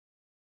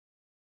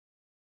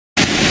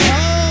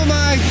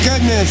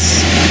goodness.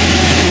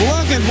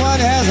 Look at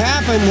what has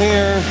happened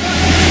here.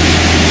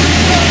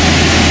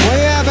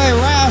 We have a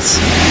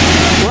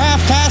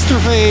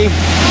raft-tastrophe.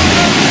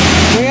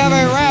 We have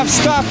a raft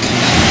stuck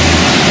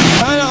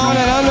kind of on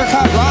an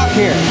undercut rock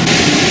here.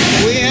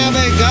 We have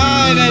a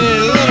guide and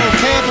a little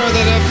camper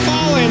that have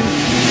fallen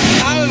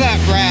out of that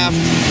raft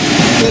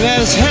that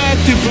has had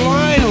to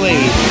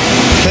blindly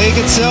take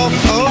itself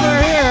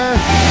over here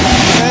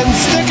and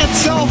stick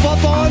itself up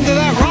onto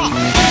that rock.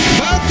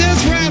 But this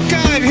raft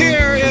guide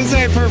here is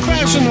a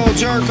professional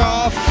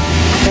jerk-off,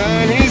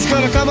 and he's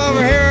going to come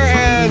over here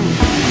and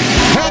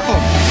help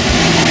him.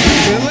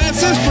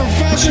 Unless this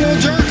professional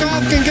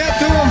jerk-off can get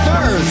to him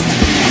first.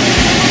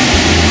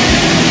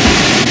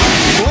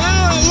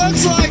 Well, it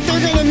looks like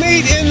they're going to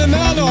meet in the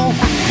middle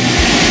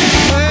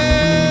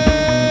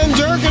and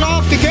jerk it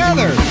off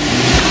together.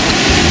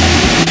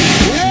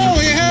 Well,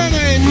 we have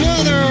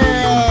another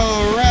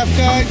raft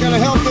guy going to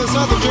help this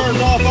other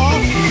jerk-off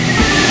off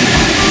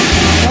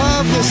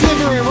of the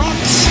slippery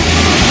rocks.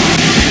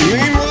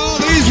 Meanwhile,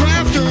 these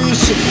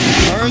rafters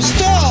are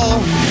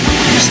still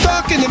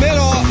stuck in the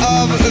middle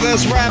of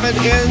this rapid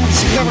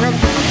insignificant,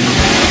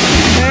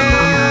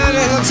 and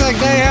it looks like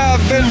they have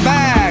been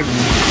bagged.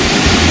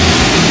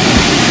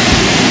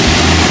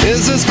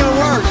 Is this going to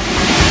work?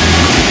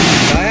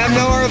 I have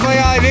no earthly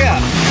idea.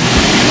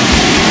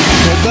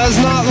 It does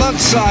not look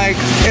like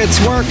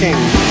it's working.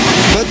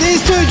 But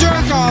these two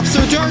jerk-offs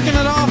are jerking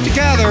it off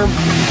together,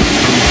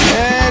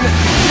 and,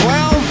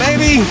 well,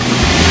 maybe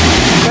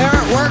they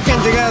aren't working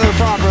together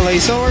properly,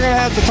 so we're going to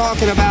have to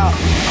talk it about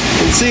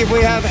and see if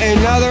we have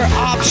another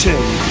option.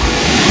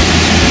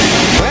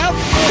 Well,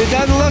 it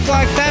doesn't look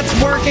like that's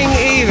working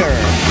either.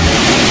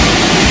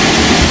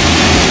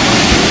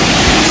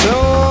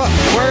 So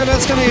we're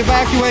just going to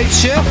evacuate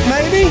ship,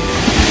 maybe?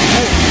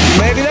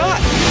 Maybe not.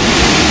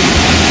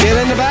 Get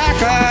in the back.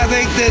 I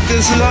think that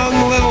this young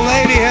little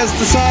lady has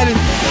decided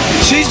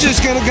she's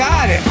just going to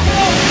guide it.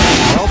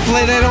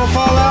 Hopefully they don't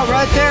fall out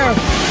right there.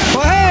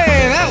 Well,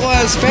 hey, that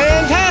was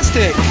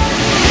fantastic.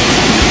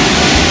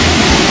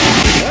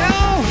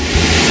 Well,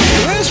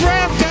 this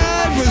raft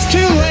guide was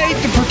too late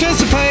to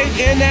participate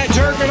in that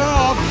jerking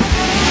off.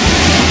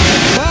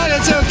 But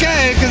it's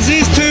okay, because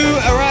these two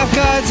raft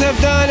guides have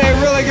done a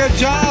really good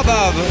job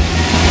of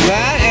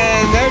that,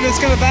 and they're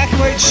just going to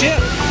evacuate ship.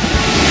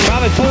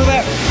 Probably pull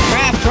that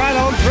raft right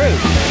on through.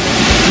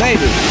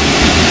 Maybe.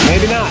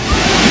 Maybe not.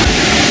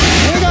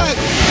 We got